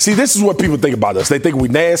 See, this is what people think about us. They think we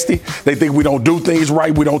nasty. They think we don't do things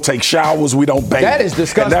right. We don't take showers. We don't bathe. That is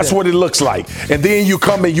disgusting. And that's what it looks like. And then you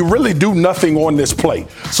come and you really do nothing on this plate.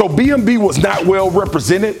 So B&B was not well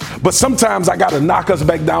represented, but sometimes I got to knock us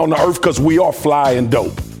back down to earth because we are flying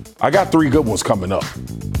dope. I got 3 good ones coming up.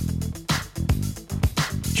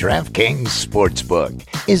 DraftKings Sportsbook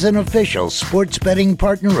is an official sports betting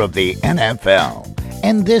partner of the NFL.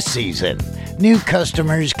 And this season, new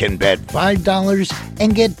customers can bet $5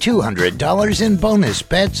 and get $200 in bonus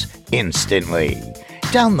bets instantly.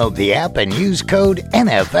 Download the app and use code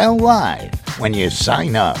NFLLIVE when you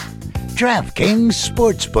sign up. DraftKings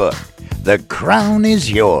Sportsbook. The crown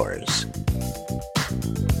is yours.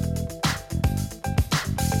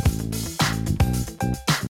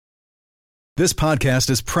 This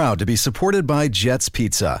podcast is proud to be supported by Jets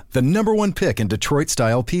Pizza, the #1 pick in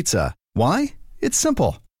Detroit-style pizza. Why? It's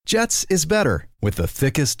simple. Jets is better. With the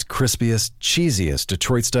thickest, crispiest, cheesiest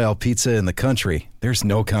Detroit-style pizza in the country, there's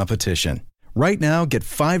no competition. Right now, get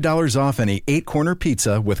 $5 off any 8-corner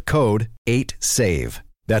pizza with code 8SAVE.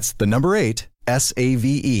 That's the number 8,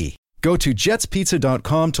 S-A-V-E. Go to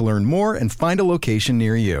jetspizza.com to learn more and find a location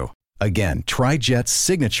near you. Again, try Jet's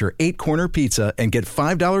signature 8-corner pizza and get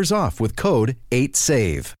 $5 off with code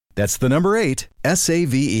 8SAVE. That's the number 8,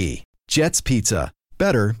 S-A-V-E. Jet's Pizza.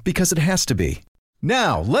 Better because it has to be.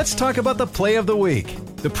 Now, let's talk about the play of the week.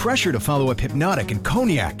 The pressure to follow up Hypnotic and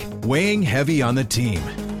Cognac, weighing heavy on the team.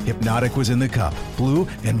 Hypnotic was in the cup, blue,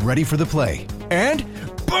 and ready for the play. And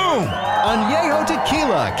boom! Añejo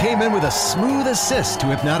Tequila came in with a smooth assist to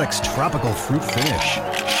Hypnotic's tropical fruit finish.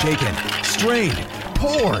 Shaken, strained,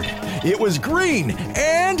 poured. It was green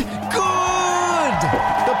and good!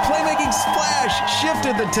 The playmaking splash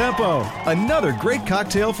shifted the tempo. Another great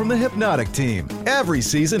cocktail from the Hypnotic team. Every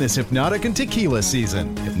season is Hypnotic and Tequila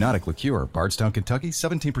season. Hypnotic Liqueur, Bardstown, Kentucky,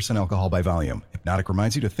 17% alcohol by volume. Hypnotic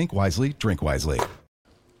reminds you to think wisely, drink wisely.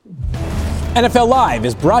 NFL Live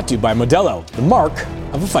is brought to you by Modelo, the mark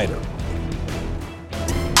of a fighter.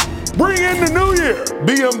 Bring in the new year,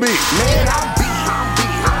 BMB. Man, I'm bad.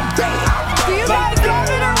 Do you guys got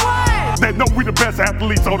it or what? They know we the best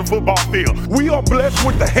athletes on the football field. We are blessed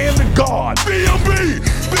with the hand of God. BMB.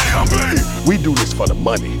 We do this for the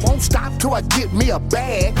money. Won't stop till I get me a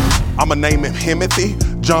bag. I'ma name him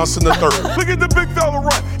Himothy Johnson III. Look at the big fella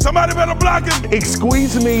run. Somebody better block him.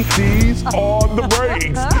 Squeeze me. These are the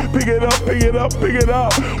breaks. Pick it up, pick it up, pick it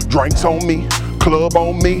up. Drinks on me, club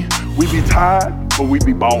on me. We be tired, but we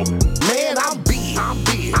be ballin'. Man, I'm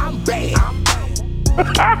bad.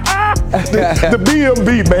 The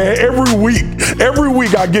BMB, man, every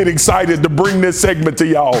week I get excited to bring this segment to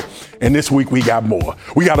y'all. And this week we got more.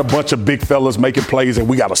 We got a bunch of big fellas making plays, and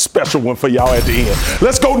we got a special one for y'all at the end.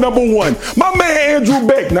 Let's go number one. My man Andrew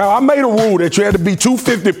Beck. Now, I made a rule that you had to be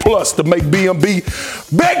 250 plus to make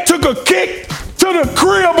BMB. Beck took a kick to the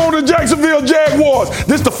crib on the Jacksonville Jaguars.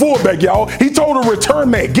 This the fullback, y'all. He told a return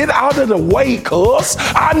man, get out of the way, cuz.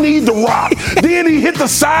 I need the rock. Then he hit the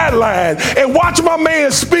sideline and watch my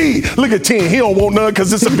man speed. Look at 10. He don't want none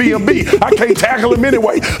because it's a BMB. I can't tackle him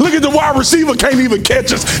anyway. Look at the wide receiver. Can't even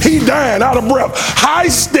catch us. He dying out of breath. High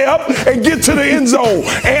step and get to the end zone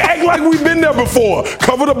and act like we've been there before.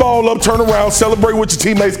 Cover the ball up, turn around, celebrate with your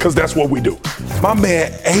teammates because that's what we do. My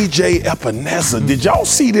man, A.J. Epinesa. Did y'all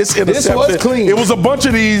see this interception? This was clean. It was a bunch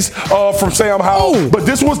of these from Sam Howell, but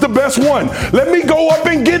this was the best one. Let me go up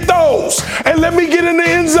and get those, and let me get in the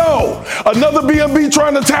end zone. Another BMB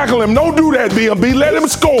trying to tackle him. Don't do that, BMB. Let him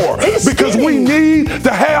score because we need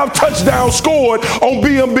to have touchdowns scored on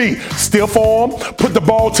BMB. Stiff arm, put the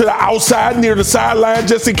ball to the outside near the sideline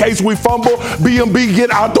just in case we fumble. BMB,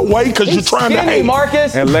 get out the way because you're trying to hate.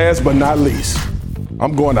 Marcus. And last but not least,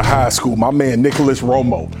 I'm going to high school. My man, Nicholas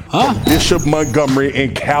Romo, from Bishop Montgomery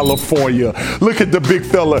in California. Look at the big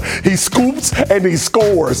fella. He scoops and he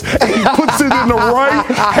scores. And he puts it in the right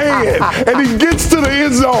hand. And he gets to the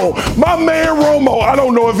end zone. My man, Romo, I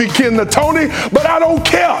don't know if he kin to Tony, but I don't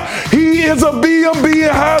care. He is a BMB in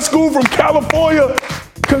high school from California.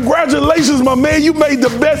 Congratulations, my man. You made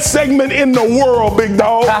the best segment in the world, big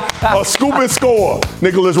dog. A scoop and score.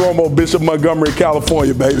 Nicholas Romo, Bishop Montgomery,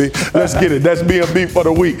 California, baby. Let's get it. That's BMB for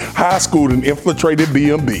the week. High school and infiltrated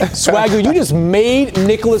BMB. Swagger, you just made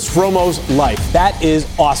Nicholas Romo's life. That is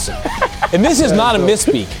awesome. And this is not a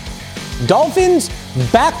misspeak. Dolphins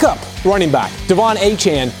backup running back Devon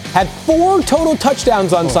Achane had 4 total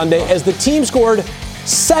touchdowns on Sunday as the team scored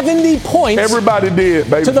 70 points. Everybody did,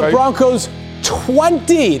 baby. To the Broncos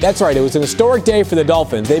 20. That's right. It was an historic day for the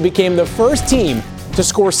Dolphins. They became the first team to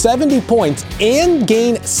score 70 points and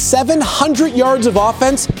gain 700 yards of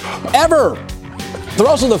offense ever. They're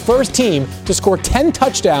also the first team to score 10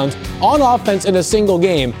 touchdowns on offense in a single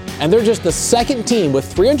game, and they're just the second team with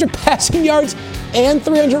 300 passing yards and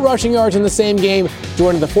 300 rushing yards in the same game,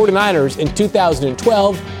 joining the 49ers in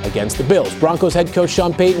 2012 against the Bills. Broncos head coach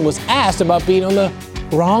Sean Payton was asked about being on the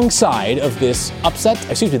wrong side of this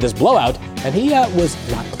this blowout, and he was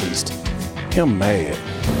not pleased. Him mad.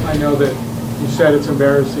 I know that you said it's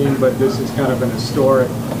embarrassing, but this is kind of an historic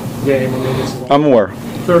game. I mean, it's I'm aware.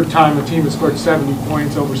 Third time a team has scored 70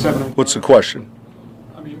 points over 7. What's the question?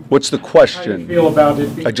 What's the question? How do you feel about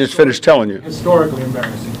it being I just finished telling you. historically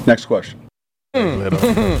embarrassing? Next question. All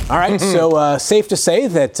right, so safe to say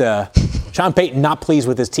that Sean Payton not pleased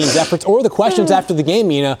with his team's efforts or the questions after the game,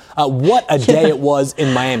 Mina. What a day it was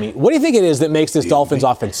in Miami. What do you think it is that makes this Dolphins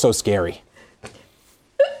offense so scary?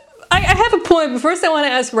 I have a point, but first I want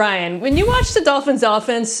to ask Ryan. When you watch the Dolphins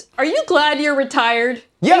offense, are you glad you're retired?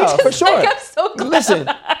 Yeah, for sure. I'm so glad. Listen,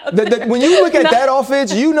 when you look at that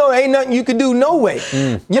offense, you know ain't nothing you can do, no way.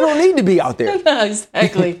 You don't need to be out there. No,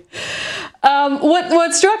 exactly.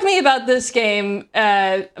 What struck me about this game,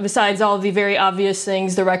 besides all the very obvious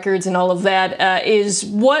things, the records and all of that, is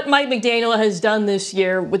what Mike McDaniel has done this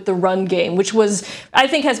year with the run game, which I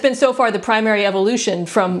think has been so far the primary evolution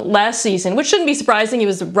from last season, which shouldn't be surprising. He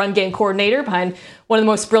was the run game coordinator behind one of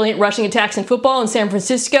the most brilliant rushing attacks in football in San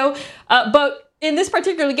Francisco. But in this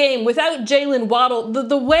particular game, without Jalen Waddle,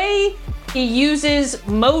 the way he uses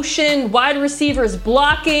motion, wide receivers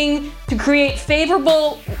blocking to create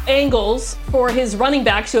favorable angles for his running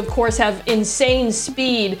backs, who of course have insane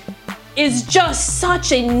speed. is just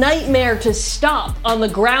such a nightmare to stop on the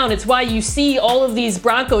ground. It's why you see all of these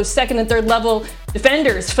Broncos second and third level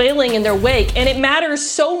defenders failing in their wake. And it matters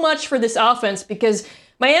so much for this offense because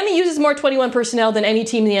Miami uses more 21 personnel than any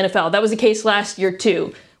team in the NFL. That was the case last year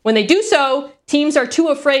too. When they do so, teams are too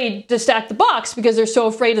afraid to stack the box because they're so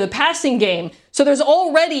afraid of the passing game. So there's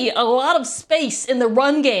already a lot of space in the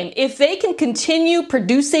run game. If they can continue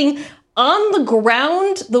producing on the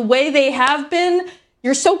ground the way they have been,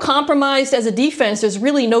 you're so compromised as a defense, there's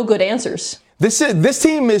really no good answers. This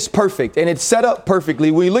team is perfect, and it's set up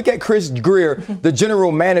perfectly. When you look at Chris Greer, the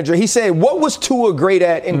general manager, he said, what was Tua great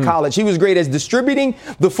at in college? He was great at distributing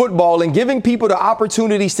the football and giving people the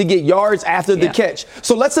opportunities to get yards after the catch.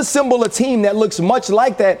 So let's assemble a team that looks much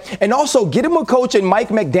like that, and also get him a coach in Mike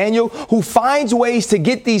McDaniel who finds ways to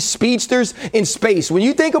get these speedsters in space. When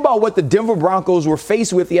you think about what the Denver Broncos were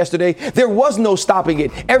faced with yesterday, there was no stopping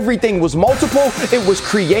it. Everything was multiple, it was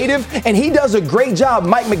creative, and he does a great job,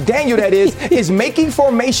 Mike McDaniel that is making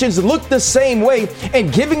formations look the same way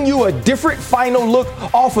and giving you a different final look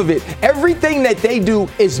off of it. Everything that they do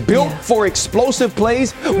is built for explosive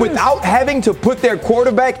plays without having to put their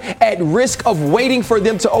quarterback at risk of waiting for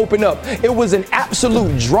them to open up. It was an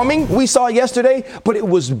absolute drumming we saw yesterday, but it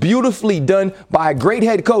was beautifully done by a great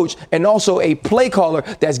head coach and also a play caller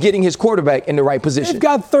that's getting his quarterback in the right position. They've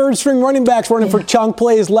got third-string running backs running for chunk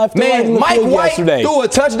plays left and right in the Mike field White yesterday. threw a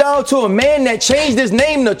touchdown to a man that changed his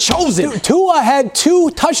name to Chosen. Tua had 2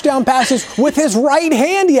 touchdown passes with his right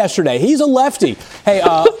hand yesterday. He's a lefty. Hey,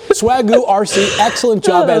 Swagoo, RC, excellent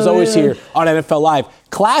job as always here on NFL Live.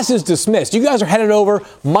 Class is dismissed. You guys are headed over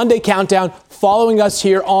Monday Countdown, following us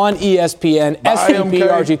here on ESPN. SVP,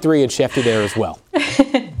 RG3, and Shefty there as well.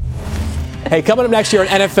 Hey, coming up next year on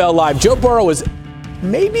NFL Live, Joe Burrow is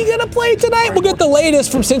maybe going to play tonight. We'll get the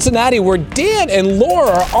latest from Cincinnati, where Dan and Laura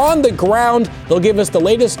are on the ground. They'll give us the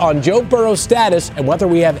latest on Joe Burrow's status and whether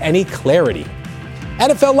we have any clarity.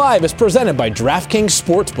 NFL Live is presented by DraftKings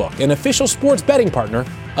Sportsbook, an official sports betting partner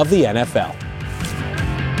of the NFL.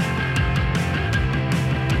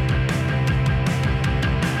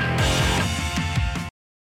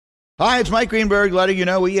 Hi, it's Mike Greenberg letting you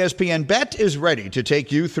know ESPN Bet is ready to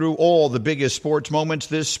take you through all the biggest sports moments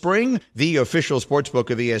this spring. The official sportsbook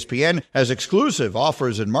of ESPN has exclusive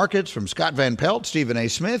offers and markets from Scott Van Pelt, Stephen A.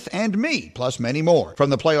 Smith, and me, plus many more. From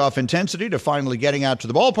the playoff intensity to finally getting out to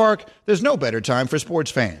the ballpark, there's no better time for sports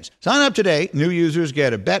fans. Sign up today. New users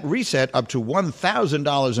get a bet reset up to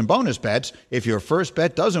 $1,000 in bonus bets if your first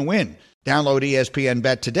bet doesn't win. Download ESPN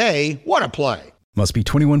Bet today. What a play. Must be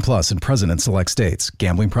 21 plus and present in select states.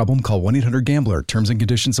 Gambling problem? Call 1-800-GAMBLER. Terms and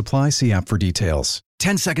conditions apply. See app for details.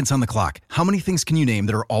 10 seconds on the clock. How many things can you name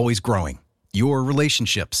that are always growing? Your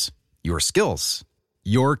relationships, your skills,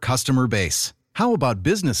 your customer base. How about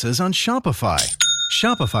businesses on Shopify?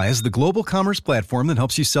 Shopify is the global commerce platform that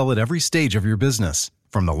helps you sell at every stage of your business.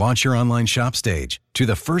 From the launch your online shop stage to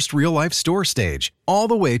the first real-life store stage, all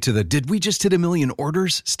the way to the did we just hit a million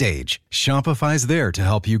orders stage. Shopify's there to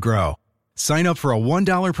help you grow. Sign up for a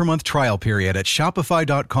 $1 per month trial period at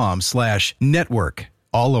shopify.com/network,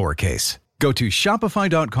 all lowercase. Go to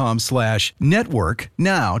shopify.com/network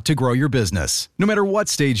now to grow your business, no matter what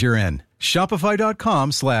stage you're in.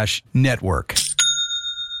 Shopify.com/network.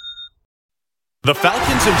 The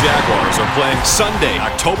Falcons and Jaguars are playing Sunday,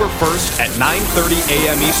 October 1st at 9:30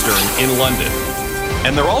 a.m. Eastern in London.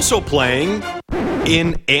 And they're also playing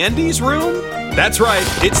in Andy's room? That's right,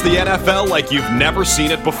 it's the NFL like you've never seen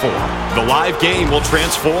it before. The live game will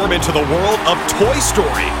transform into the world of Toy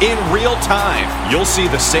Story in real time. You'll see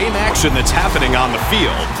the same action that's happening on the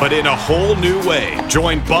field, but in a whole new way.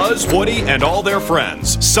 Join Buzz, Woody, and all their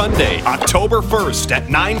friends Sunday, October 1st at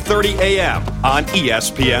 9:30 a.m. on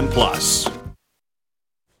ESPN+.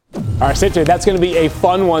 All right, CJ, that's going to be a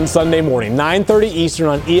fun one Sunday morning. 9:30 Eastern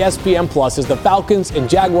on ESPN Plus as the Falcons and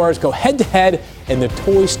Jaguars go head-to-head in the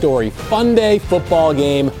Toy Story Fun Day football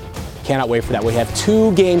game. Cannot wait for that. We have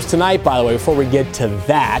 2 games tonight, by the way, before we get to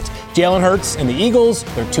that. Jalen Hurts and the Eagles,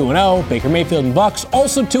 they're 2-0. Baker Mayfield and Bucks,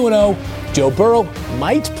 also 2-0. Joe Burrow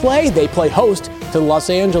might play. They play host to the Los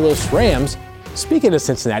Angeles Rams. Speaking of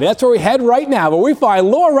Cincinnati, that's where we head right now. But we find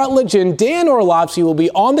Laura Rutledge and Dan Orlovsky will be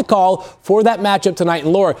on the call for that matchup tonight.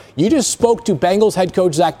 And Laura, you just spoke to Bengals head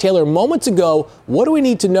coach Zach Taylor moments ago. What do we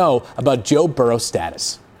need to know about Joe Burrow's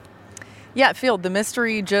status? Yeah, Field, the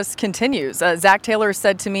mystery just continues. Zach Taylor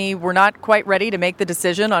said to me, we're not quite ready to make the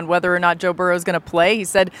decision on whether or not Joe Burrow is going to play. He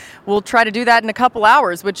said, we'll try to do that in a couple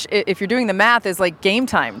hours, which, if you're doing the math, is like game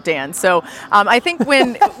time, Dan. So I think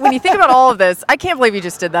when you think about all of this, I can't believe you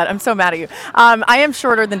just did that. I'm so mad at you. I am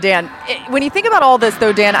shorter than Dan. When you think about all this,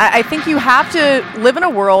 though, Dan, I think you have to live in a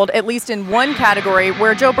world, at least in one category,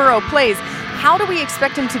 where Joe Burrow plays. How do we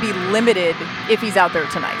expect him to be limited if he's out there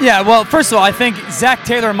tonight? Yeah, well, first of all, I think Zach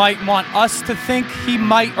Taylor might want us to think he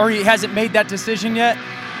might, or he hasn't made that decision yet.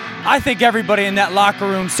 I think everybody in that locker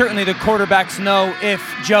room, certainly the quarterbacks, know if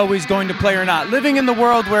Joe is going to play or not. Living in the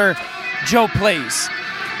world where Joe plays,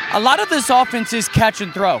 a lot of this offense is catch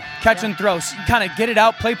and throw. Catch and throw. So you kind of get it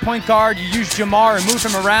out, play point guard, you use Jamar and move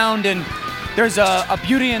him around, and there's a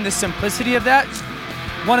beauty in the simplicity of that.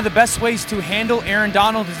 One of the best ways to handle Aaron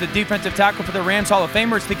Donald as the defensive tackle for the Rams Hall of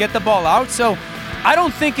Famer is to get the ball out. So I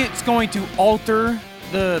don't think it's going to alter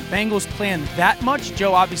the Bengals' plan that much.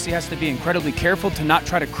 Joe obviously has to be incredibly careful to not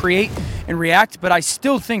try to create and react, but I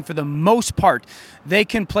still think for the most part, they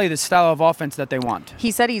can play the style of offense that they want.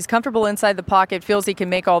 He said he's comfortable inside the pocket, feels he can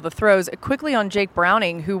make all the throws. Quickly on Jake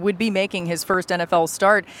Browning, who would be making his first NFL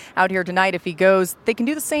start out here tonight if he goes. They can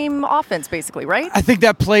do the same offense, basically, right? I think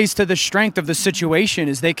that plays to the strength of the situation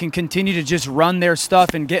is they can continue to just run their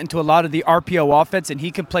stuff and get into a lot of the RPO offense, and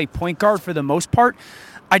he can play point guard for the most part.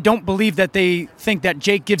 I don't believe that they think that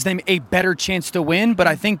Jake gives them a better chance to win, but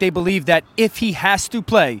I think they believe that if he has to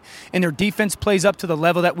play and their defense plays up to the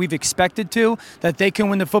level that we've expected to, that they can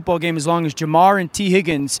win the football game as long as Jamar and T.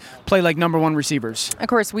 Higgins play like number one receivers. Of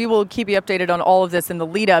course, we will keep you updated on all of this in the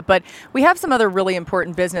lead up, but we have some other really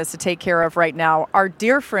important business to take care of right now. Our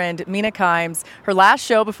dear friend, Mina Kimes, her last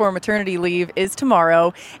show before maternity leave is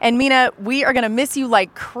tomorrow. And Mina, we are going to miss you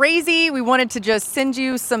like crazy. We wanted to just send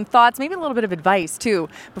you some thoughts, maybe a little bit of advice too,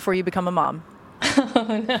 before you become a mom.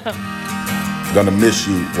 Oh, no. Gonna miss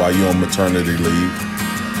you while you're on maternity leave,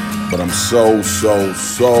 but I'm so thrilled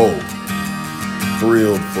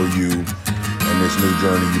for you and this new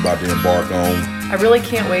journey you're about to embark on. I really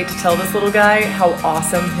can't wait to tell this little guy how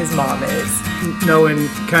awesome his mom is. Knowing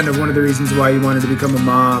kind of one of the reasons why you wanted to become a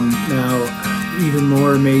mom, now even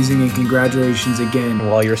more amazing, and congratulations again.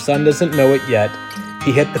 While your son doesn't know it yet,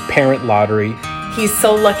 he hit the parent lottery. He's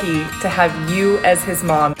so lucky to have you as his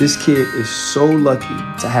mom. This kid is so lucky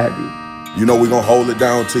to have you. You know we're gonna hold it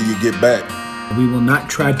down till you get back. We will not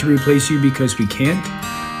try to replace you because we can't.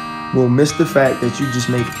 We'll miss the fact that you just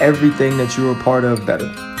make everything that you're a part of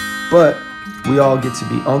better. But we all get to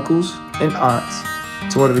be uncles and aunts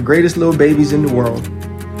to one of the greatest little babies in the world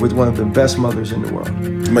with one of the best mothers in the world.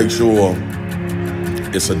 Make sure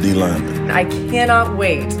it's a D lineman. I cannot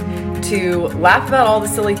wait to laugh about all the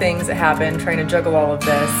silly things that happen, trying to juggle all of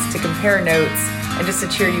this, to compare notes, and just to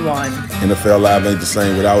cheer you on. NFL Live ain't the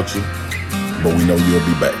same without you, but we know you'll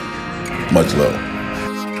be back. Much love.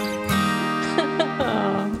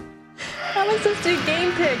 How am I supposed to do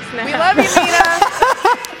game picks now? We love you, Mina.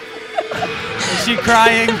 Is she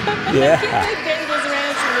crying? Yeah. Bengals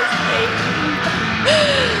ransom this cake.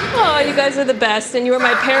 Oh, you guys are the best, and you are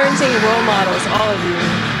my parenting role models, all of you.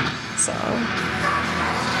 So.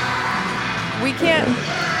 We can't.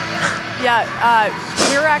 Yeah,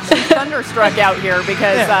 we're actually thunderstruck out here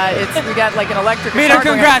because we got like an electric. Mina,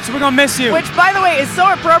 congrats! We're gonna miss you. Which, by the way, is so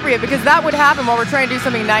appropriate because that would happen while we're trying to do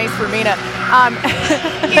something nice for Mina.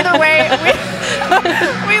 Either way,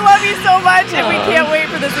 we love you so much, and we can't wait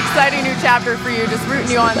for this exciting new chapter for you. Just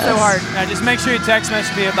rooting you on so hard. Yeah, just make sure you text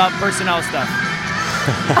message me about personnel stuff.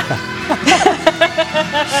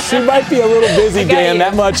 She might be a little busy, Dan.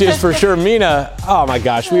 That much is for sure. Mina, oh my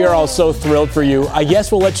gosh, we are all so thrilled for you. I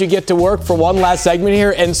guess we'll let you get to work for one last segment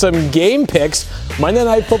here and some game picks. Monday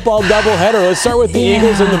Night Football doubleheader. Let's start with the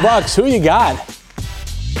Eagles and the Bucs. Who you got?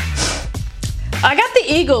 I got the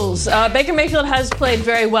Eagles. Baker Mayfield has played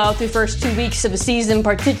very well through the first 2 weeks of the season,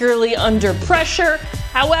 particularly under pressure.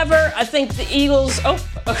 However, I think the Eagles.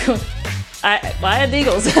 I had the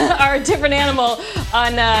Eagles are a different animal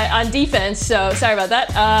on defense, so sorry about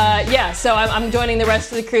that. So I'm joining the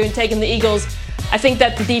rest of the crew and taking the Eagles. I think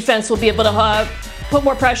that the defense will be able to put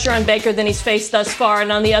more pressure on Baker than he's faced thus far.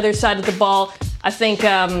 And on the other side of the ball, I think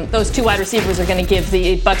those two wide receivers are going to give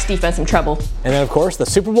the Bucs defense some trouble. And then, of course, the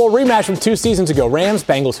Super Bowl rematch from 2 seasons ago. Rams,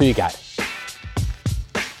 Bengals, who you got?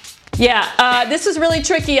 Yeah, this is really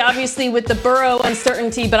tricky, obviously, with the Burrow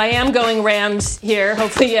uncertainty, but I am going Rams here.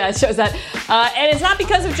 Hopefully, it shows that. And it's not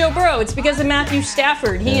because of Joe Burrow. It's because of Matthew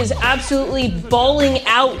Stafford. He is absolutely balling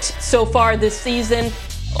out so far this season,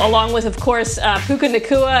 along with, of course, Puka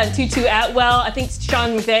Nacua and Tutu Atwell. I think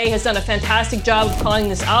Sean McVay has done a fantastic job of calling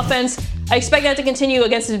this offense. I expect that to continue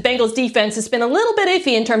against the Bengals defense. It's been a little bit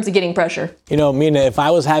iffy in terms of getting pressure. You know, Mina, if I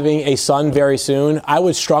was having a son very soon, I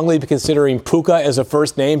would strongly be considering Puka as a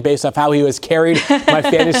first name based off how he has carried my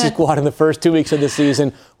fantasy squad in the first 2 weeks of the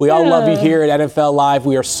season. We all love you here at NFL Live.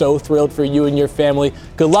 We are so thrilled for you and your family.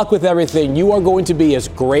 Good luck with everything. You are going to be as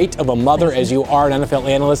great of a mother as you are an NFL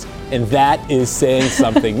analyst, and that is saying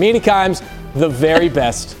something. Mina Kimes, the very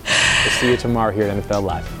best. We'll see you tomorrow here at NFL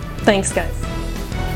Live. Thanks, guys.